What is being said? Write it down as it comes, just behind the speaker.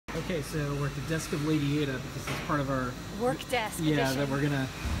Okay, so we're at the desk of Ladyada. This is part of our work desk. Yeah, edition. that we're gonna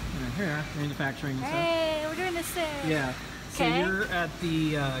here manufacturing and stuff. Hey, we're doing this thing. Yeah. So Okay. you're at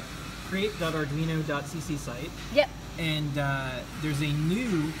the create.arduino.cc site. Yep. And there's a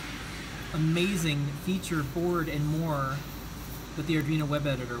new amazing feature board and more with the Arduino web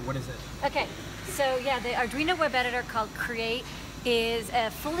editor. What is it? Okay. So yeah, the Arduino web editor called CREATE is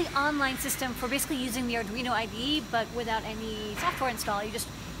a fully online system for basically using the Arduino IDE, but without any software install. You just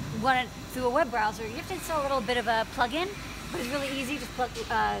run it through a web browser. You have to install a little bit of a plugin, but it's really easy. Just plug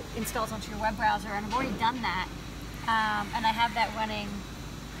installs onto your web browser, and I've already done that. And I have that running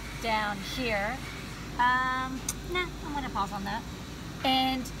down here. Nah, I'm gonna pause on that.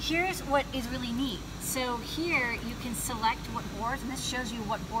 And here's what is really neat. So here you can select what boards, and this shows you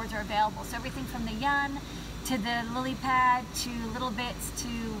what boards are available. So everything from the Yun to the lily pad to little bits to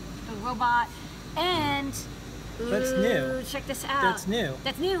the robot, and That's new. Check this out. That's new.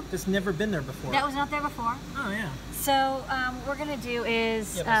 That's new. That's never been there before. That was not there before. Oh yeah. So what we're gonna do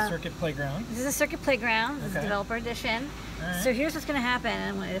is Yeah, the Circuit Playground. This is a Circuit Playground. This is Developer Edition. All right. So here's what's gonna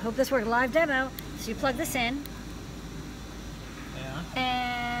happen. I hope this works. Live demo. So you plug this in. Yeah.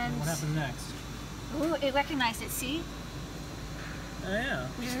 And what happens next? Ooh, it recognized it. See? Oh yeah.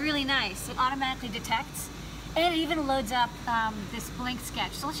 Which is really nice. It automatically detects. And it even loads up this blank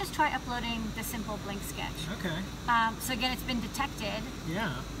sketch. So let's just try uploading the simple blank sketch. Okay. So again, it's been detected.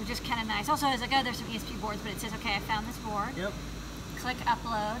 Yeah. Which is kind of nice. Also, I was like, oh, there's some ESP boards, but it says, okay, I found this board. Yep. Click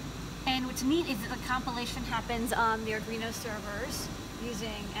upload. And what's neat is that the compilation happens on the Arduino servers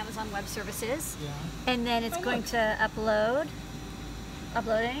using Amazon Web Services. Yeah. And then it's going to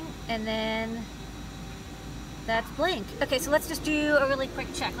uploading, and then that's blank. Okay, so let's just do a really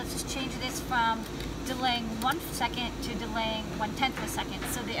quick check. Let's just change this from delaying 1 second to delaying 1/10 of a second.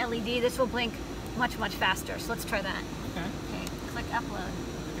 So the LED, this will blink much, much faster. So let's try that. Okay. Okay, click upload.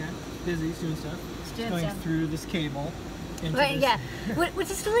 Okay. Busy, it's doing stuff. It's doing going stuff. through this cable. Into Right, this. yeah. Which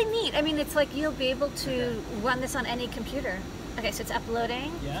is really neat. I mean, it's like you'll be able to run this on any computer. Okay, so it's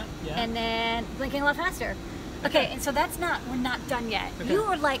uploading. Yeah, yeah. And then blinking a lot faster. Okay, and so we're not done yet. Okay. You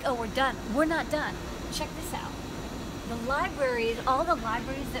were like, oh, we're done. We're not done. Check this out. The libraries, all the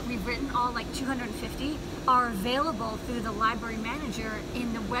libraries that we've written, all like 250, are available through the library manager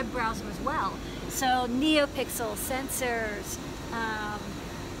in the web browser as well. So NeoPixel, sensors,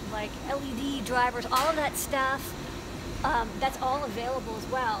 like LED drivers, all of that stuff, that's all available as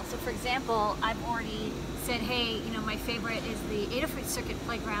well. So for example, I've already said, hey, you know, my favorite is the Adafruit Circuit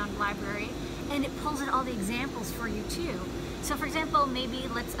Playground library, and it pulls in all the examples for you too. So for example, maybe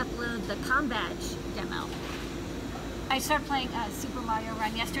let's upload the ComBadge demo. I started playing Super Mario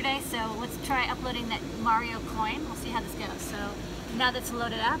Run yesterday, so let's try uploading that Mario coin. We'll see how this goes. So now that's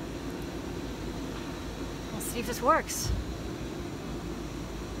loaded up, we'll see if this works.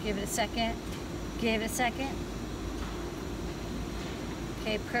 Give it a second. Give it a second.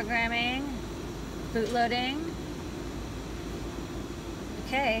 Okay, programming, boot loading.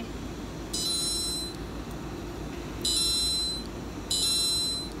 Okay.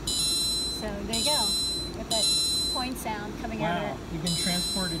 So there you go. Got that coin sound coming out of it. You've been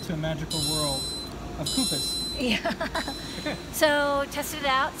transported to a magical world of Koopas. Yeah. So tested it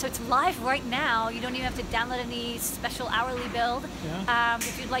out. So it's live right now. You don't even have to download any special hourly build. Yeah.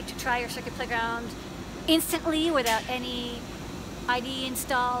 If you'd like to try your Circuit Playground instantly without any IDE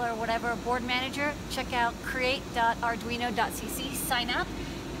install or whatever board manager, check out create.arduino.cc, sign up,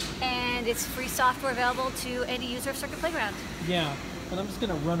 and it's free software available to any user of Circuit Playground. Yeah, but I'm just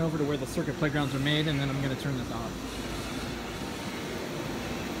going to run over to where the Circuit Playgrounds are made, and then I'm going to turn this off.